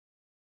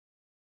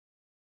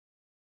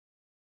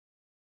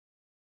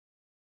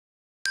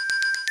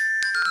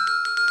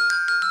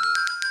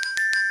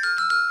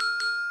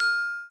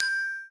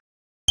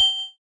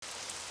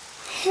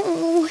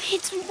Oh,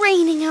 it's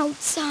raining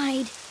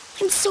outside.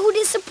 I'm so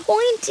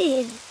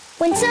disappointed.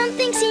 When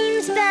something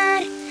seems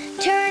bad,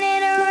 turn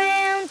it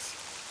around.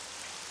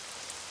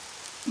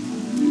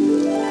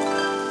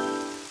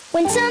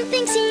 When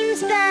something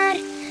seems bad,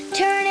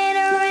 turn it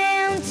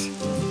around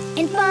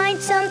and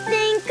find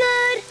something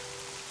good.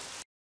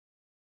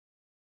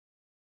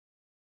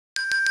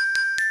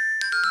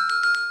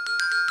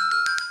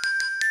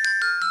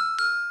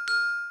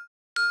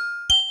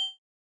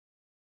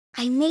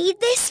 I made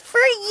this for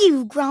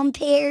you,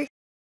 Grandpere.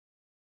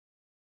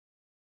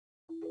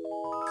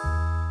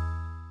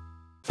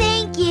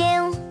 Thank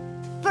you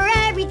for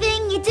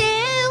everything you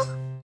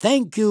do.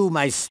 Thank you,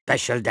 my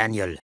special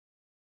Daniel.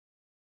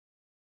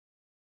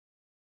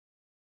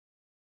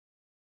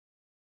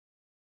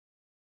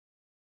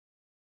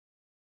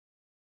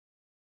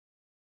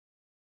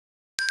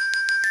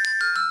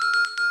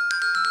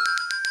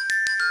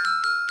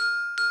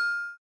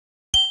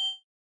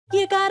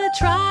 You gotta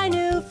try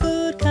new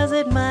food 'cause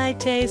it might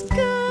taste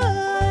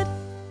good.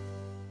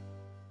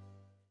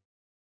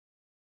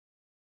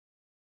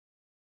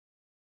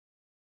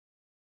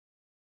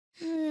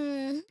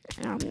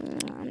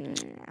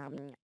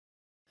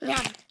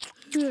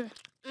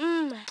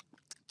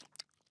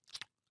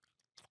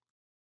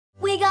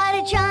 We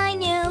gotta try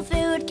new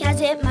food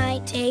 'cause it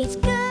might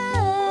taste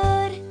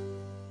good.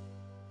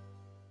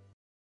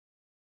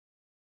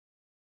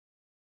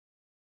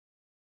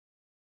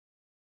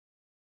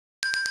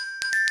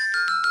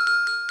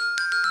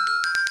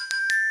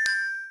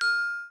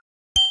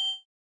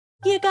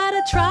 You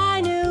gotta try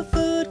new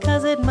food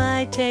 'cause it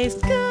might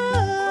taste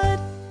good.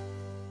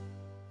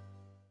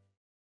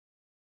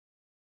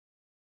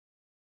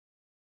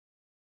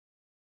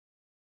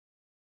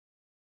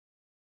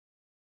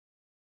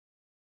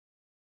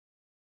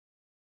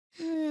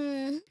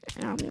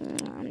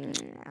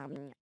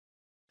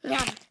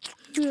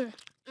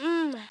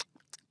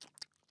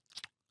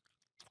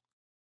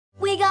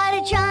 We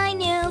gotta try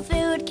new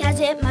food 'cause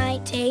it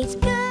might taste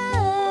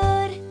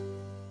good.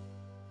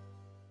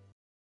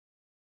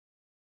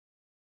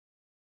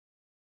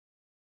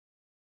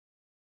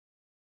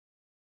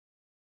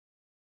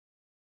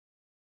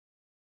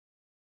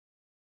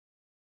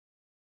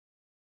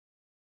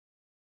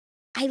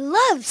 I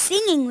love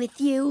singing with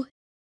you.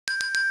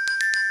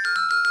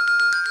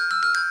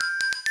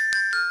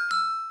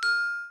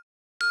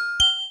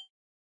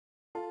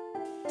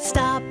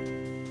 Stop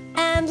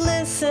and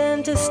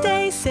listen to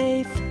stay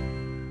safe.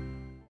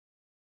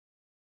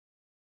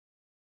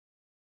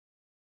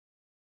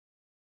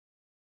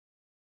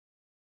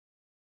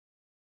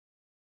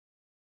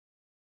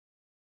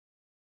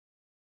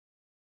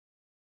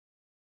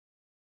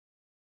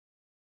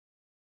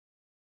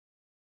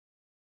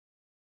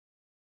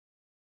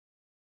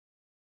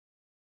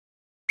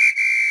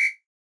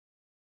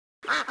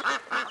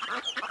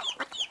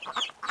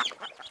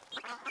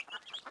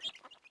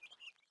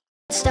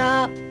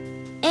 Stop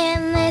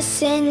and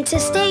listen to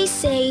stay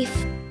safe.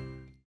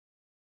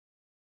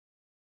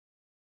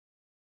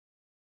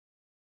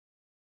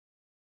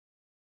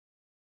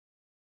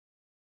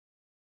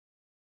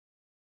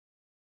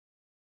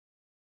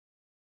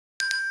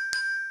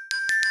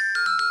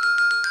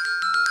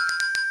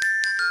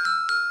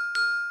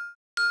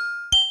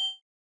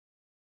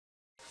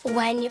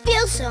 When you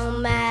feel so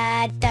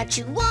mad that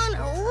you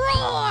wanna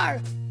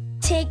roar,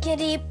 take a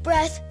deep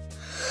breath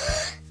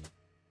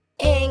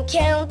and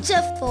count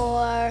to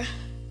 4.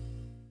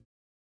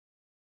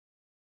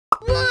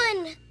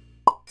 1,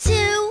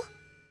 2,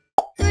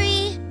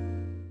 3.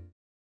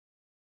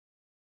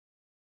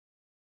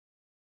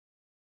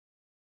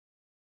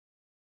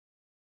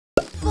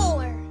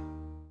 4.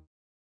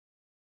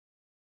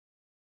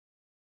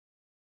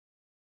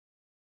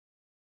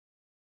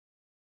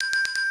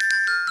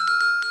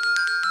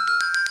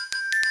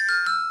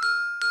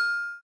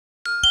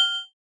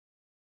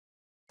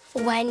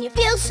 When you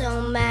feel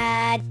so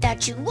mad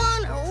that you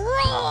wanna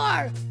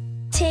roar,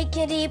 take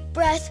a deep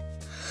breath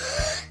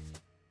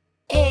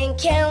and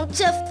count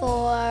to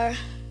 4.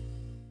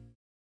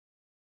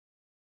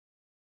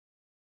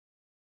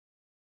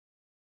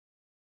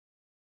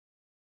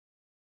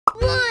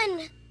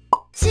 1,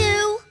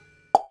 2,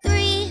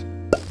 3,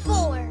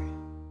 4.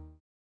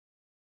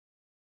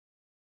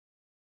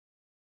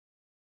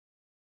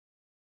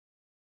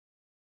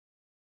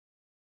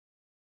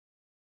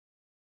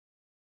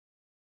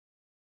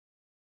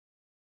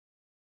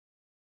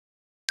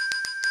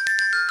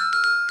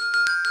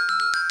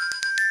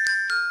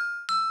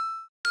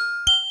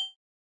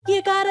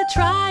 You gotta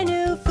try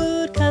new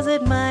food 'cause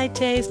it might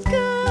taste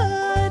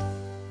good.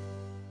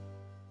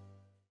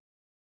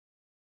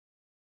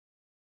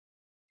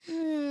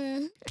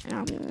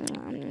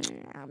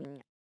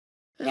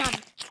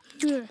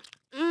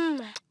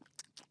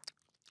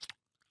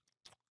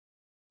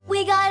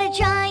 We gotta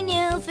try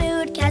new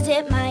food 'cause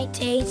it might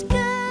taste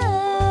good.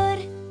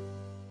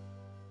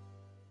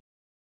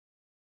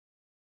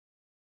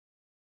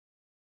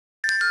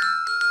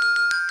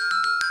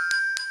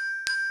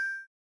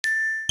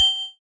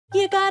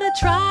 You gotta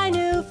try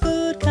new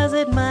food 'cause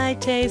it might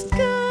taste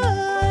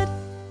good.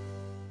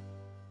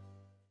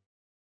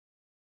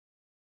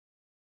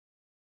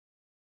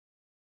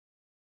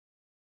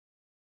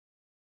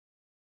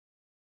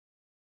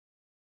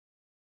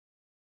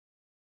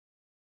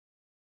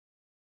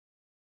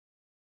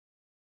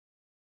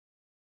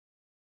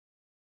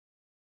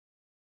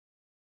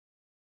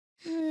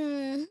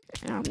 Hmm.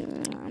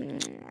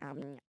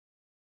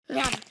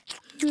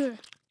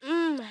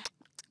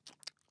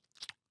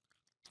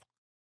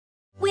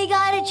 We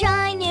gotta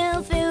try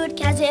new food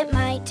 'cause it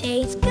might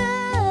taste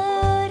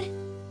good.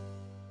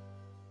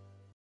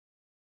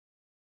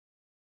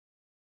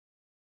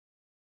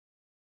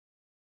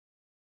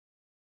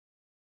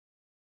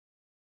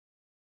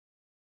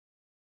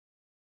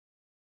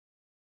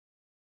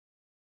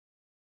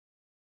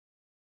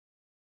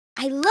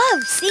 I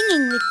love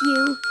singing with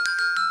you.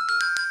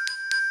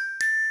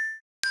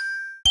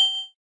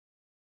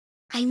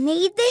 I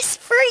made this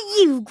for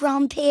you,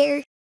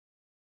 Grandpere.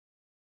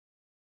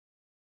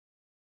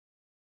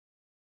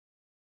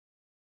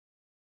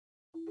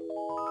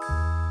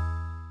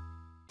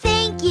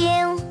 Thank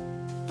you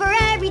for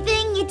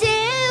everything you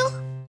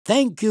do.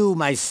 Thank you,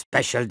 my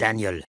special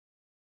Daniel.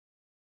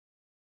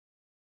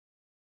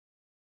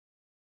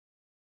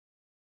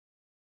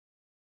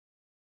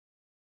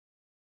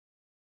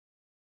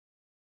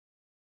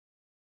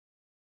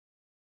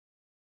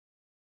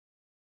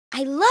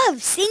 I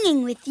love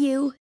singing with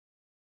you.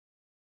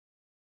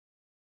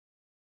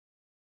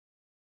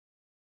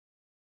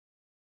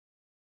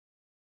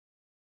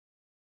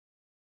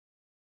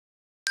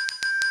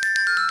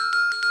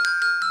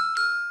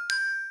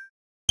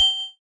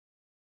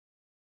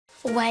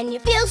 When you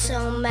feel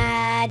so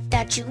mad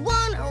that you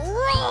wanna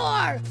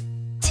roar,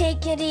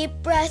 take a deep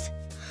breath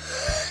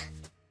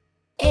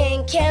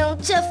and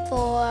count to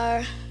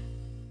 4.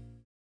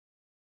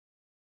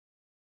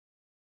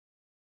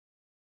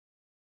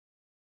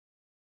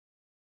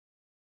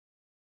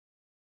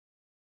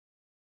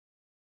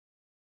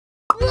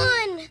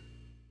 One,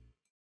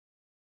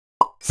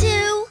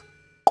 2,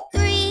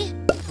 3,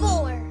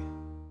 4.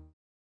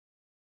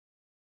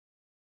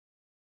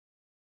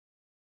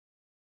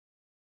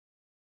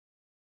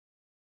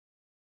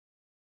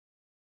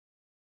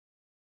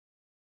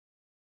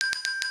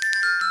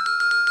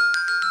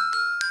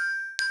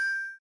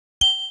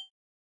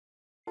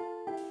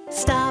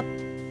 Stop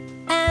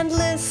and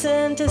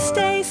listen to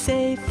stay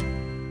safe.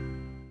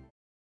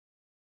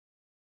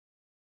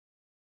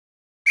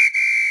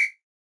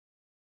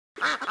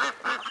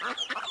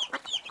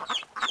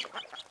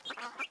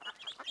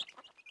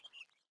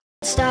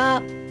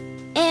 Stop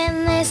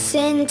and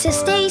listen to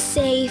stay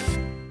safe.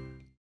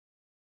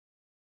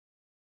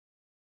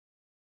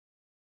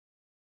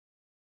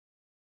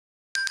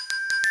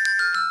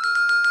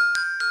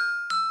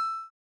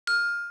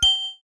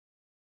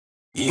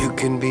 You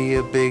can be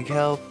a big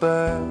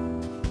helper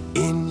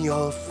in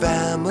your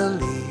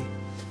family.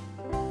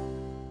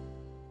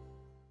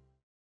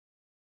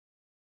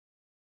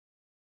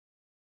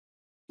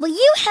 Will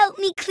you help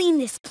me clean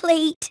this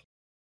plate?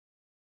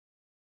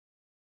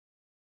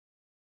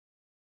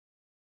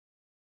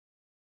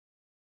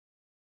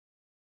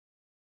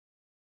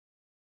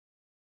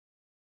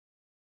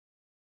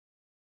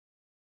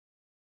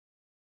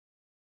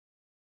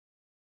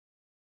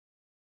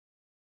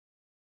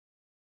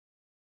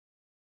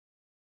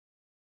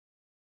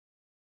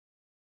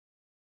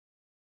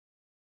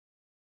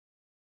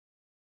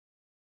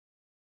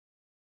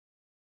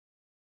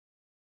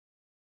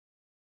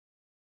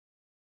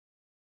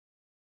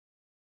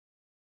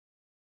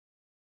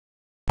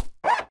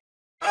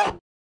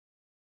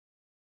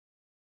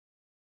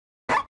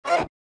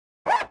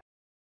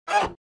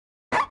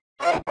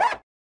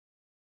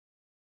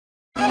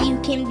 You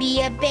can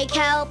be a big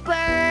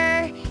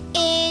helper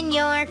in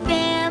your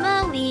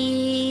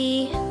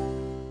family.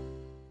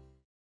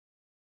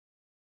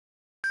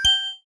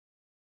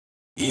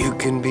 You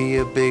can be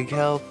a big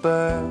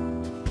helper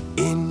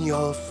in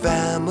your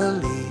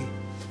family.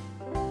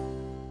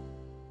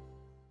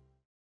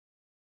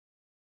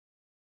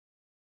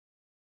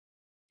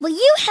 Will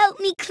you help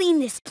me clean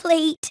this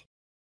plate?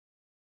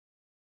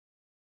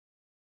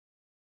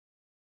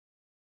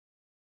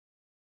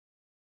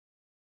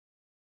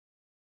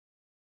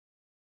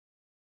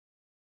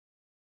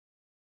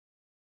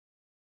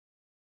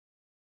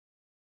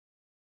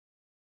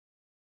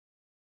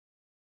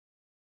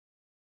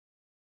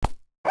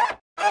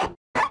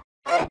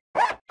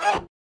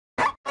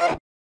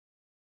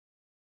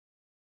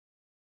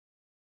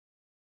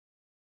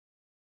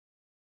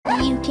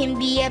 You can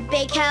be a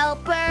big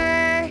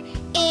helper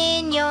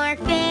in your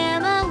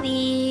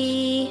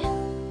family.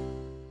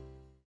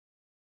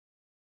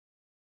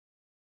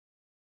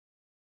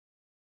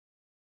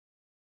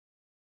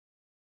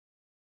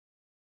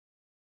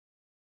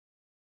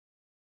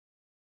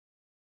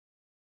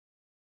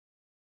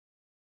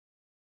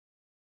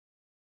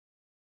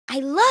 I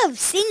love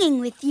singing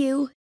with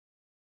you.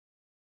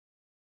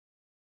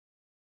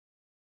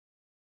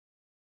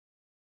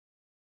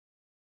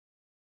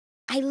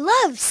 I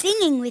love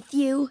singing with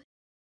you.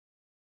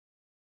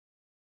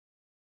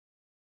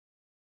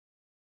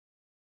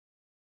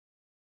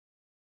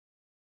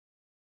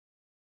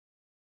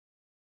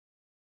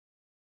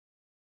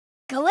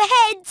 Go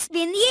ahead,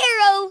 spin the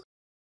arrow.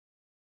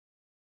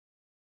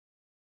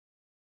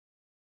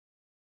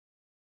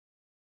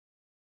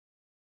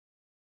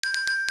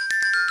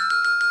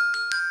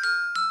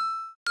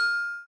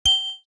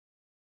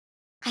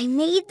 I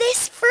made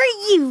this for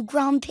you,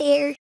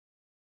 Grandpere.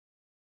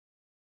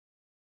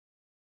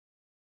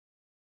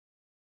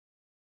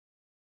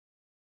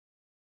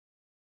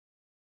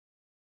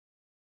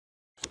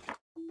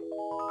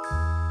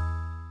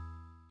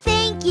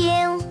 Thank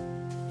you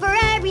for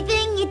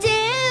everything you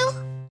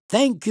do.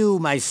 Thank you,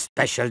 my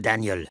special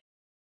Daniel.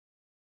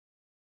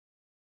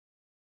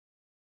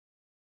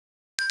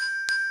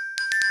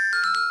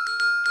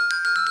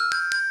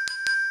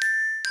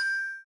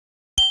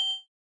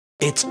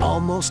 It's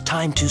almost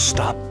time to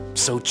stop,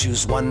 so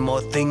choose one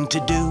more thing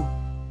to do.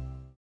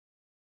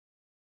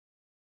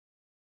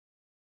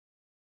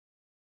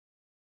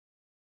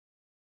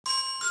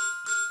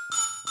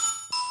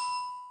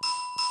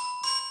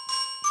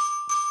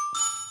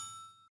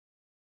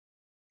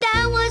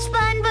 That was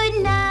fun,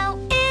 but now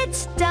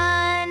it's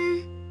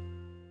done.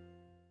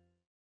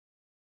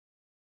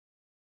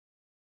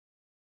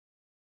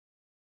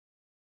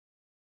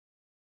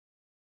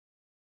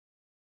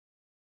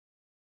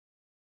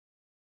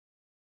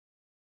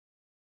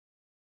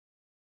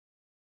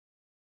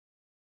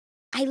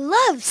 I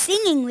love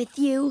singing with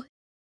you.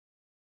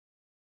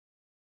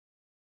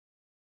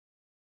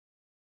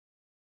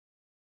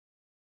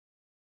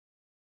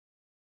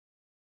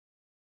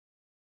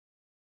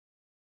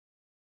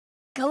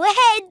 Go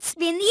ahead,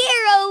 spin the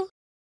arrow.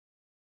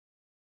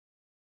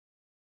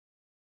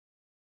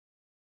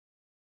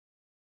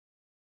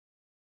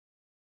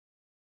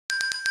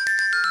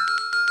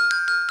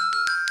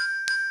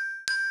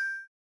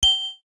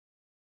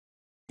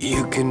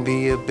 You can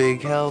be a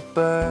big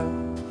helper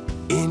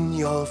in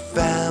your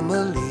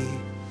family.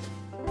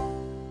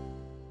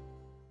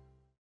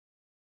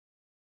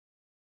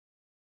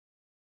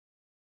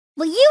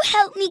 Will you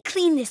help me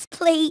clean this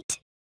plate?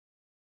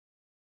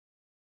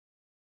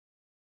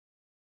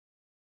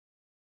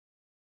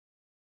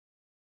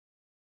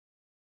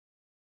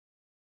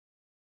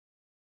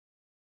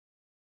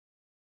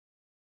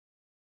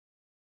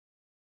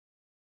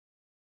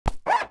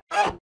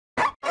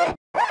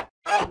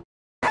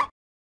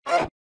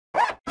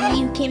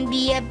 You can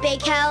be a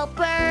big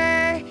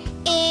helper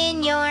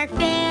in your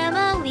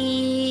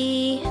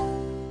family.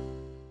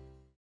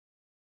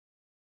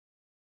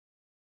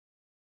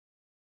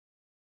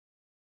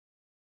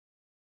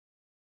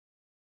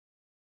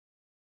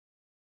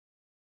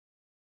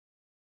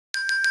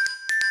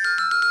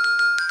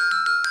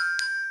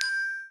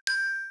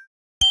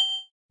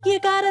 You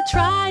gotta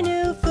try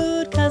new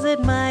food 'cause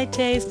it might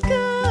taste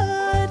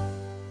good.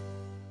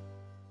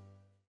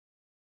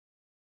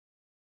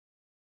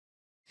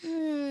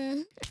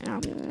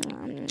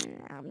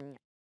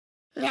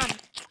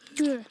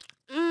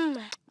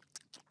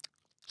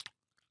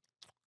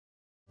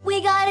 We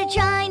gotta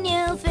try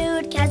new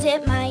food 'cause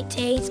it might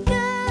taste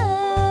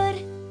good.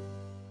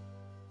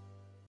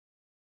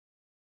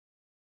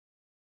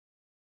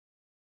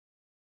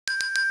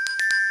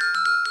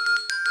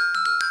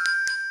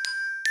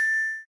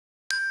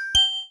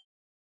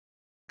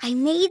 I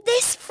made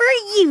this for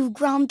you,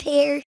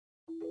 Grandpere.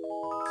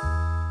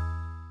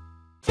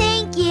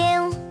 Thank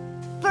you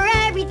for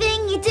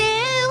everything you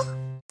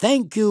do.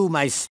 Thank you,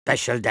 my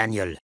special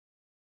Daniel.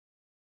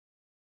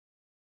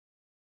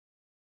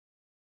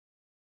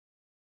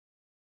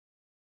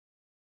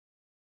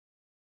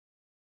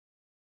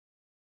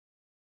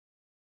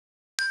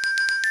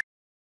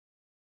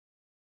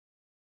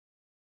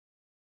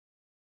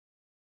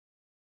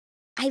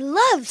 I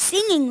love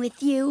singing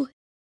with you.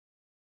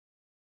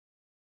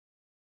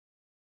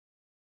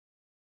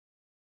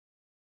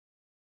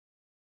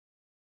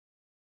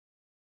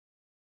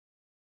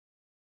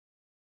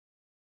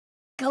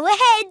 Go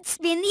ahead,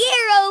 spin the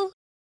arrow.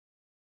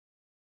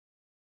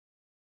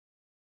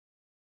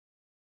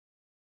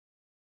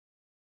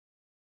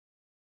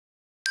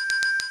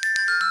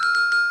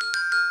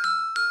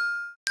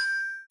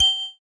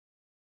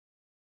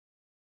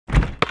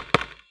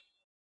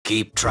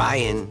 Keep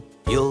trying,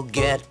 you'll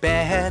get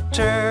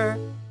better.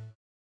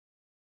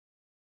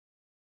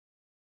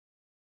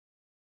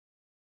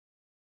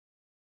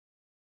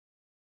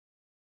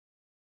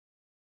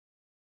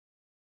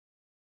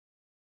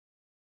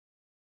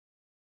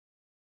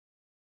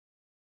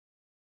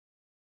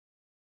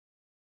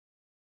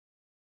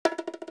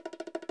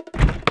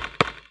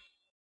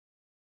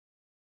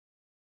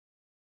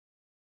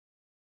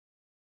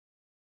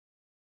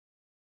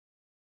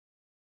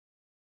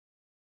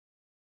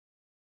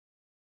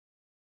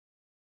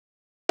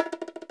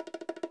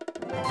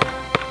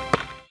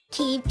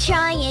 Keep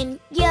trying,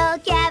 you'll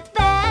get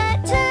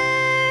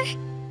better.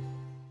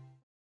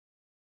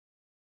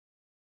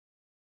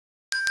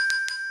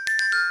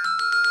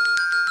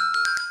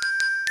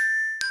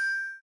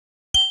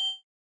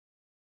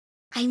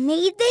 I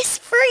made this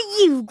for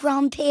you,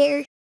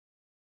 Grandpere.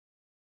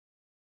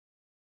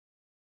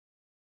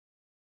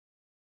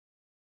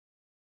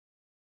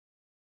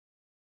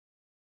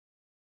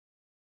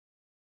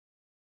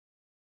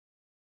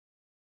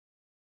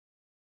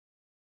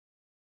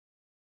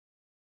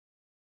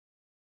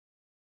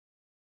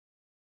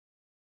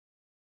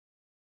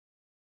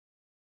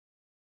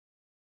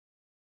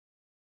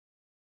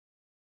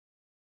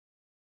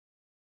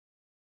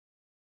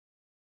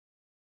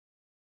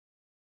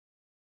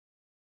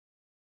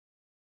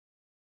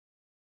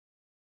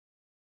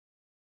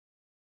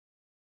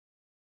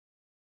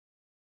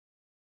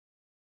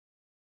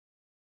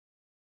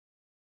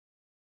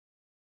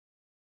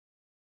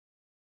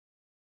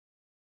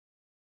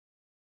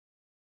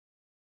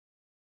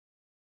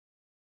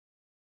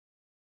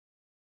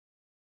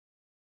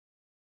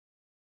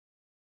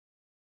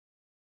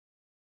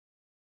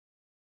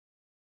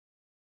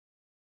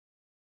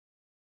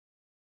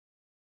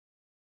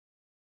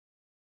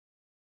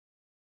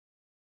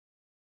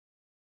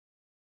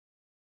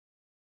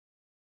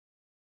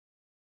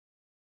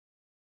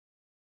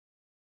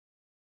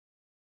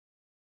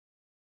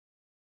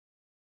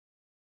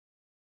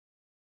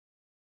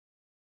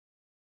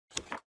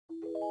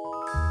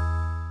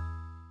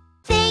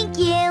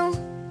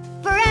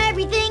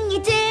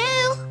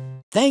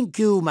 Thank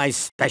you, my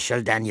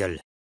special Daniel.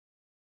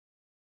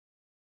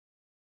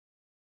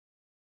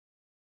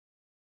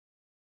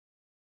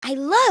 I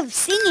love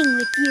singing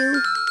with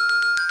you.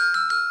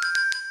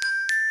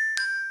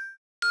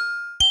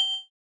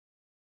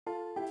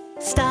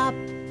 Stop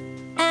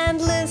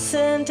and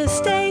listen to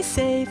stay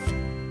safe.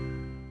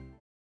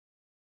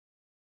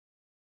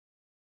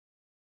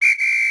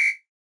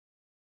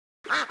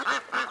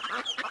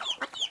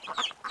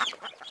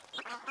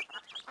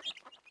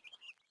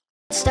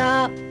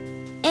 Stop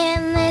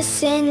and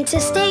listen to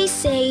stay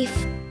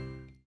safe.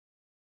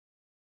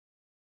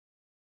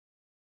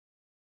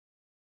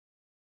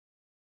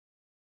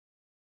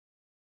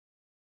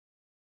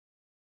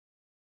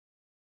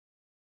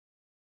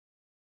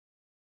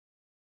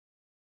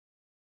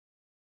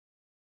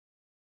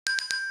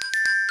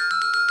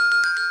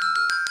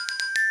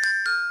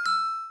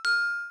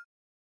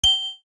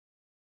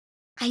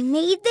 I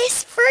made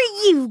this for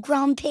you,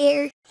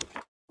 Grandpere.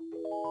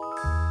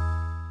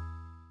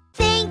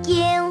 Thank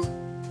you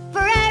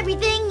for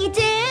everything you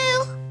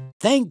do.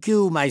 Thank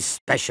you, my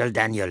special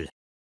Daniel.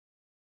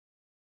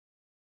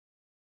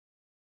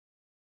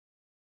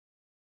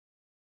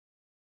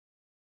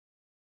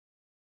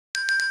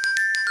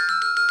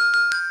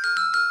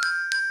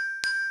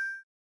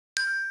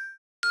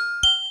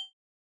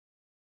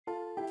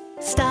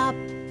 Stop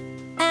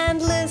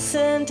and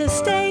listen to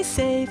stay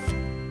safe.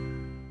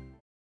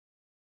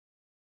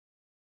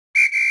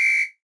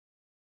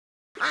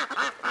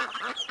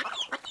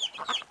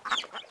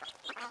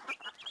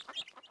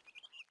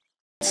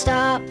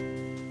 Stop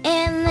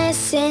and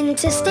listen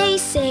to stay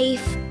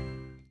safe.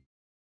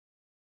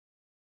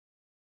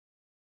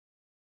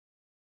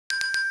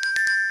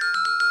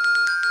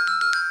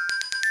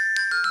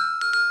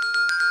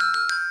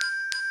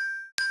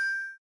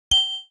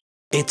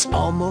 It's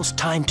almost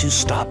time to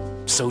stop,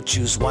 so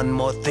choose one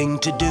more thing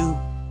to do.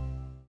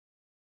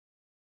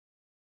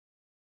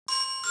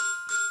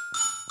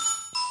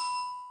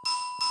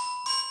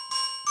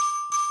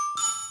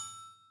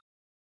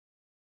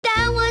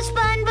 That was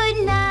fun, but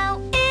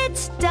now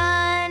it's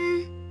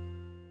done.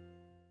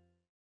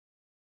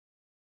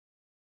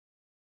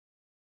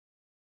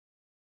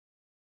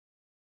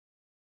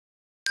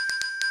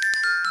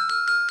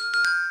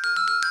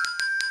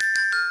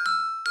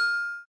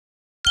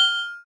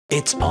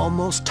 It's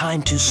almost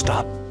time to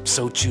stop,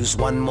 so choose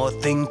one more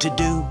thing to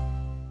do.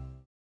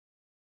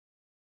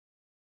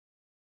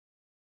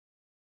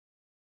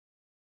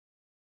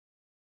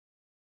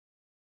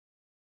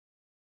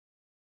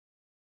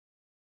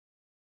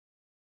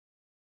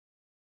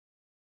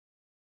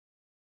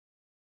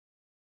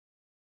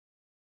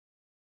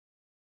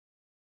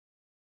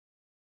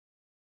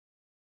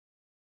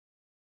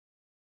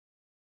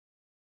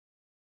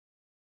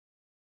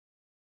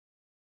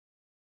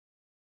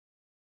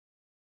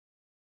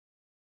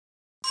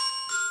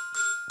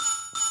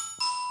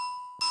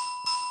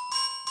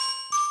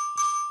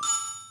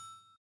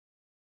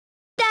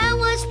 That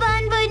was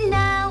fun, but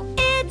now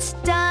it's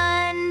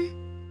done.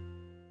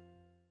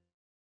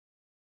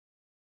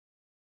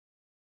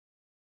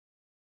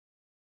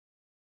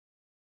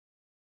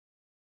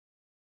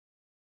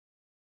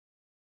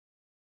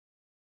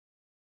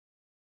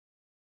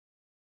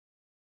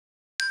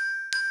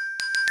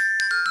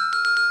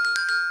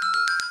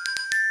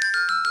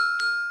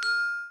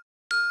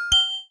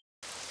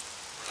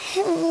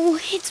 Oh,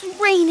 it's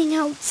raining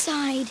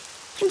outside.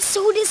 I'm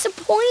so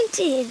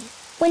disappointed.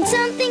 When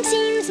something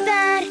seems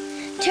bad,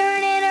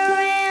 turn it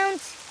around.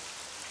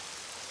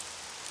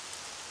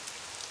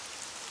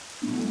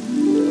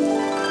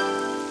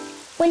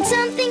 When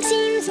something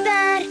seems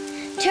bad,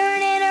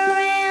 turn it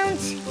around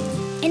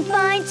and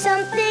find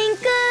something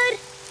good.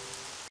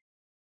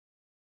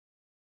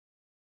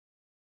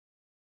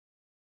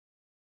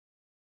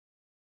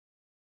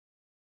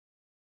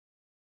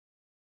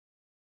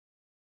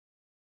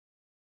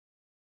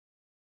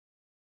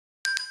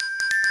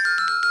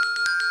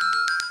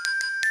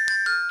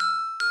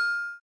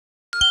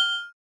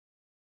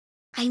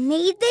 I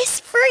made this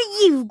for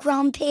you,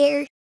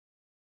 Grandpere.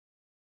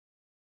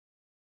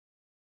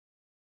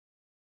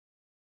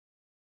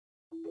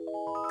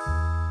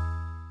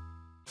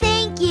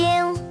 Thank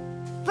you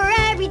for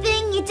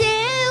everything you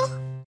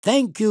do.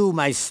 Thank you,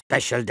 my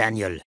special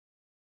Daniel.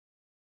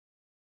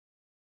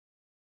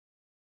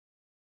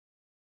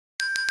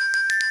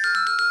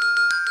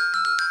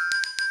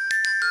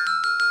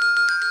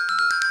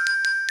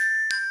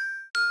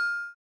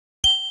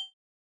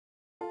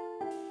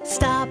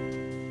 Stop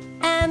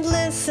and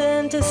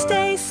listen to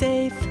stay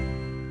safe.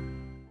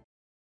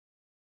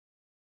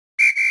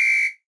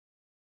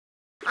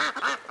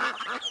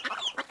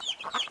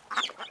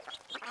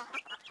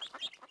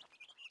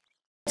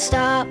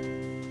 Stop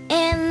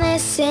and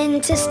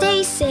listen to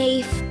stay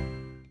safe.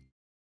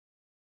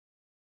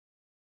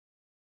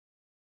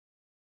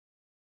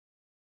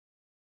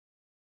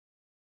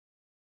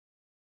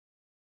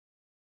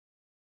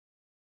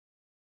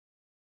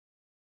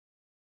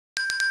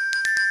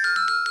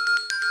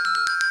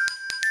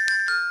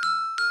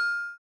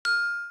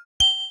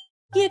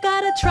 You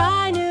gotta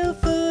try new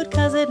food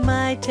 'cause it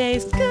might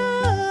taste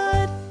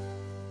good.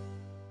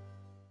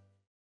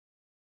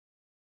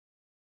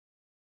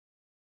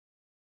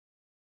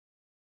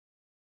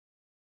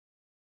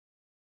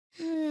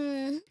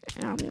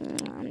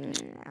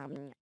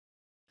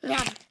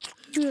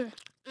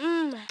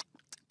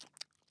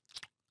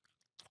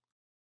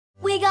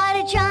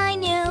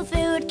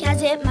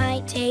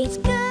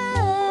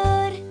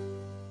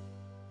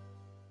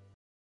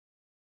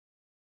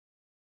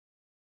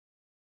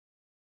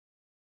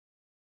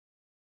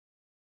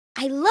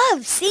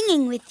 love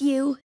singing with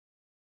you.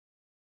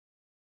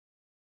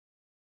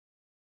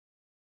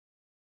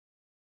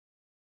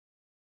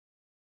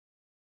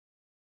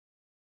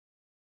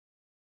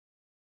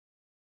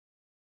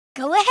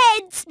 Go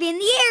ahead, spin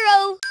the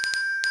arrow.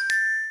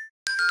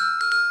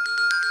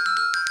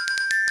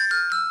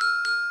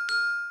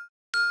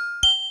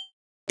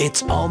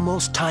 It's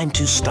almost time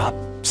to stop,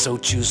 so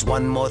choose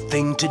one more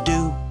thing to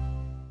do.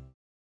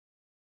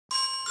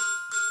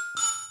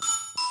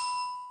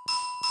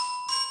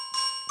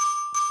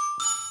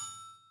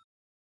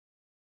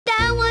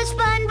 That was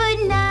fun,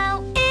 but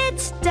now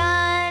it's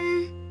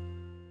done.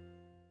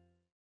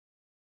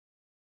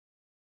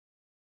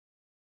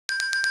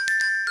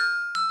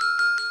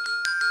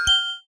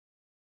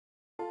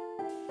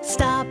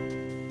 Stop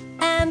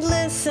and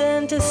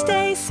listen to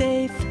stay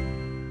safe.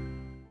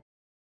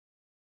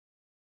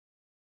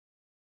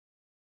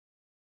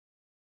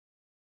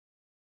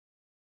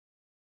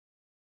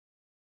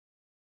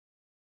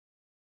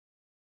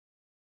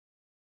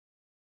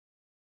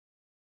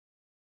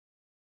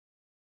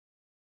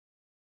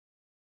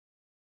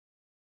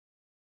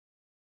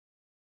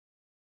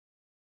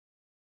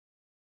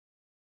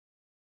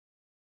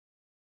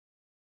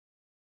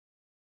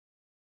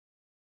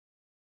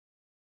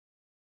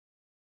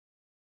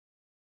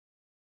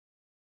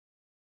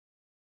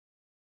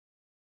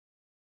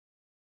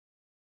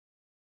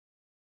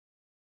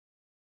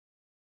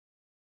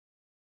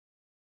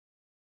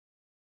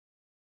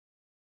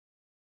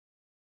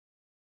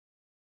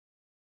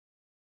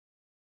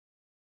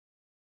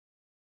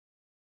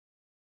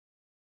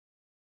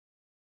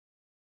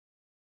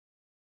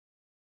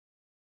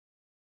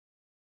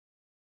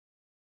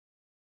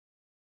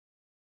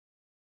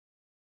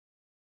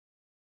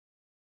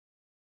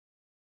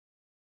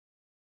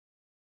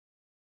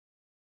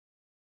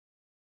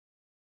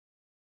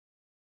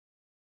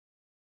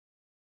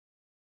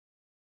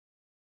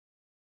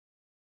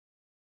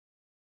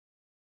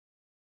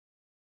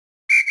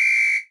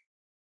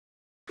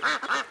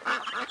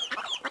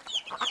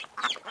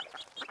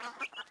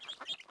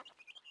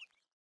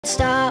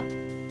 Stop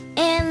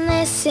and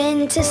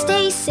listen to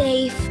stay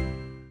safe.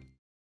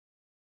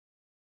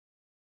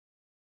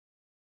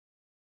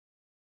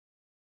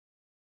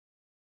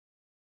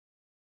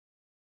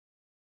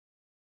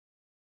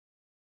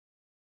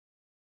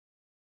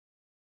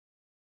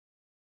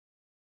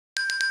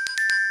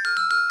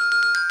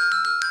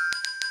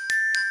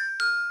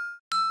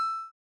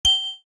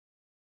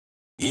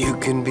 You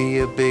can be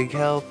a big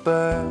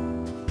helper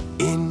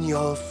in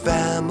your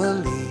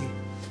family.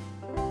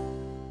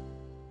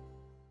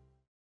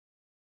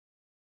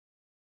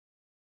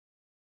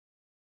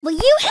 Will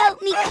you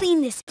help me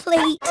clean this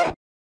plate?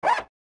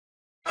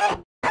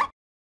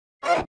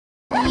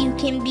 You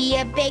can be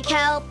a big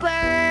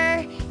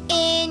helper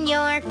in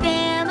your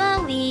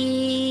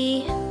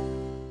family.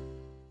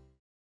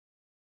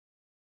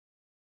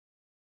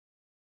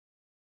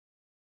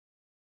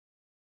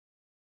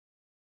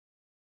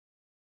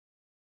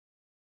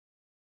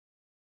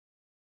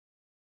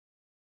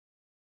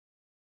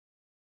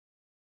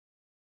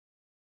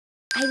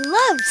 I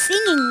love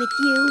singing with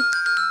you.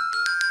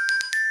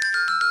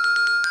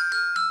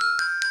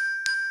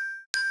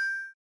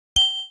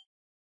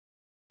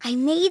 I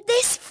made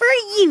this for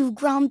you,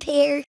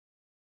 Grandpere.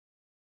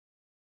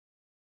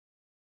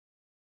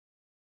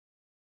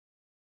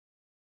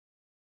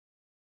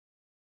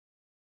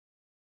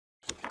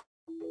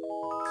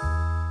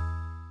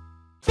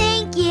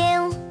 Thank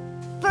you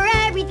for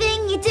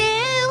everything you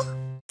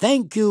do.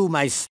 Thank you,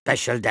 my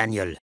special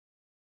Daniel.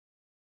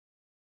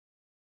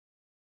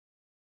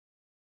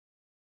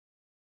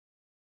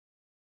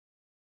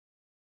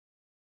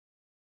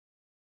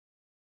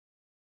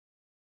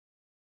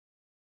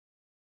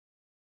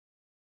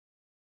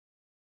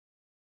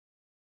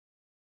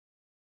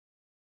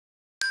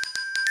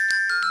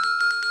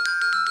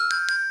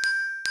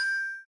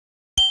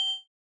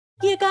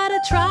 You gotta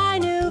try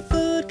new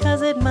food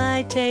 'cause it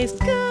might taste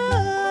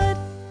good.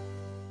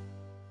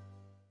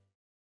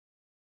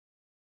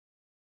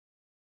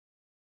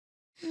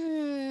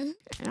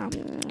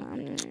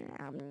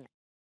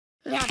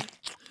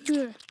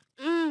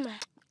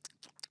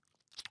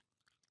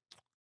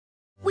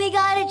 We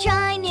gotta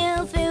try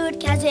new food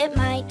 'cause it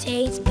might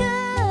taste good.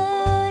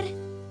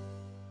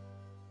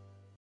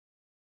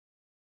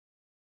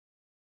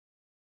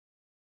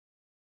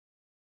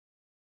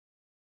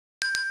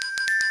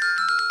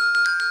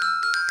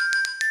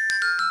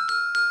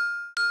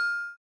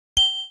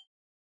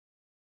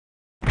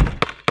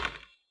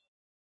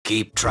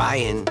 Keep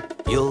trying,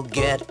 you'll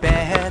get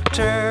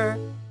better.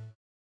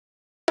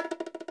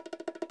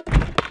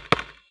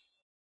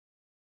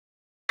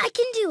 I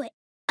can do it.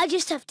 I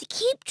just have to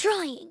keep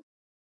trying.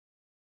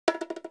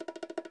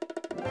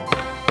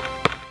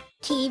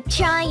 Keep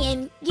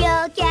trying,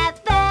 you'll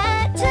get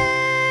better.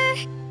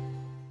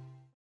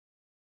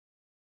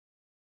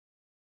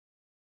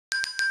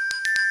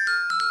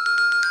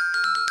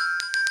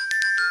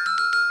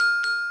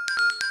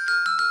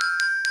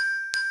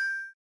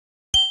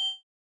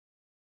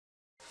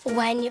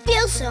 When you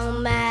feel so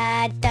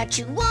mad that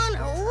you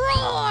wanna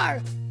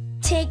roar,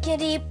 Take a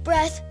deep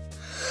breath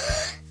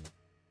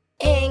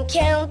and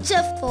count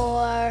to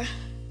 4.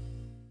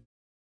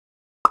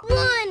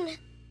 1,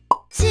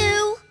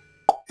 2,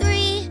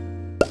 3,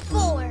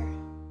 4.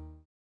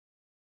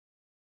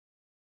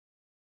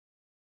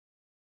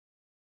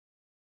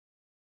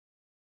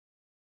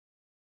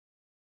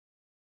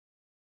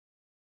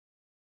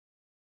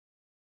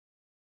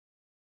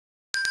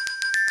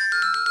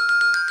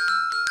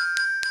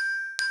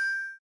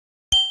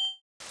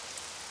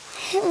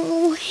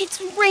 Oh,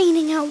 it's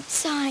raining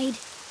outside.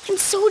 I'm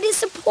so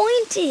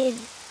disappointed.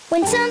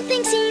 When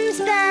something seems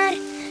bad,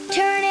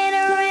 turn it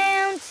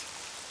around.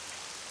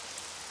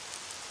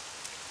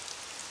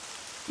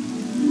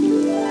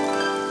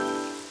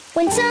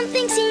 When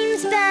something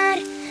seems bad,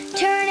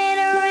 turn it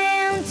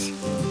around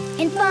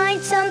and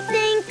find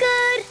something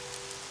good.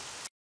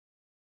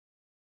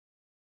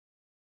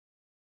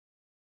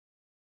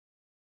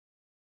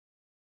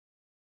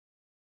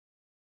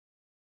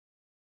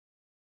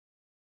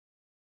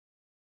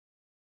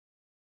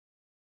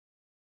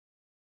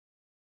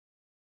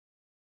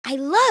 I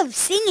love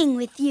singing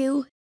with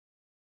you.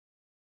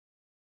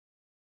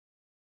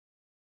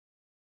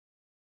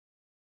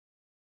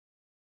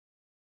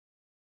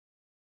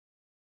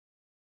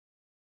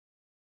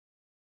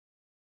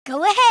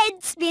 Go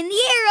ahead, spin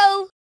the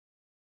arrow.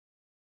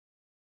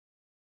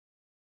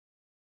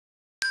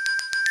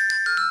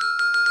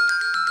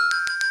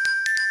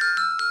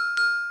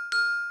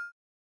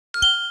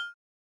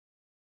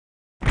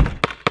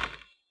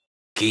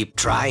 Keep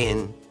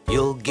trying,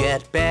 you'll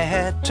get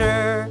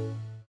better.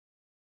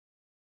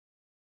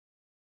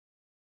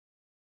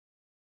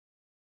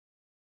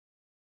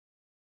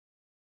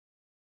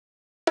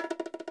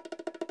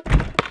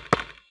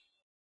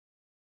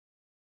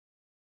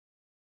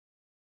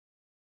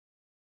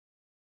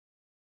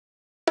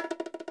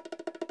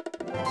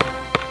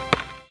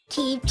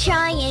 Keep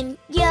trying,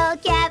 you'll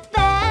get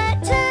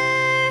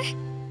better.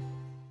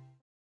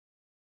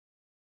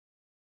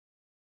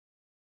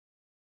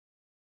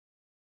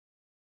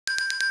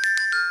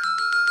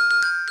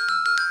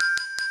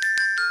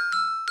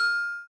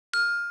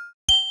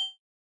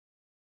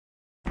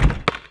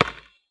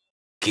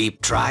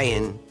 Keep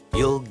trying,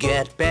 you'll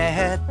get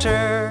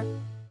better.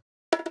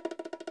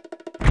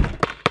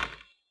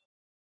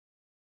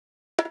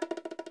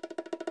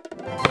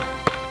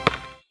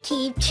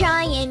 Keep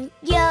trying,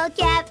 you'll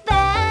get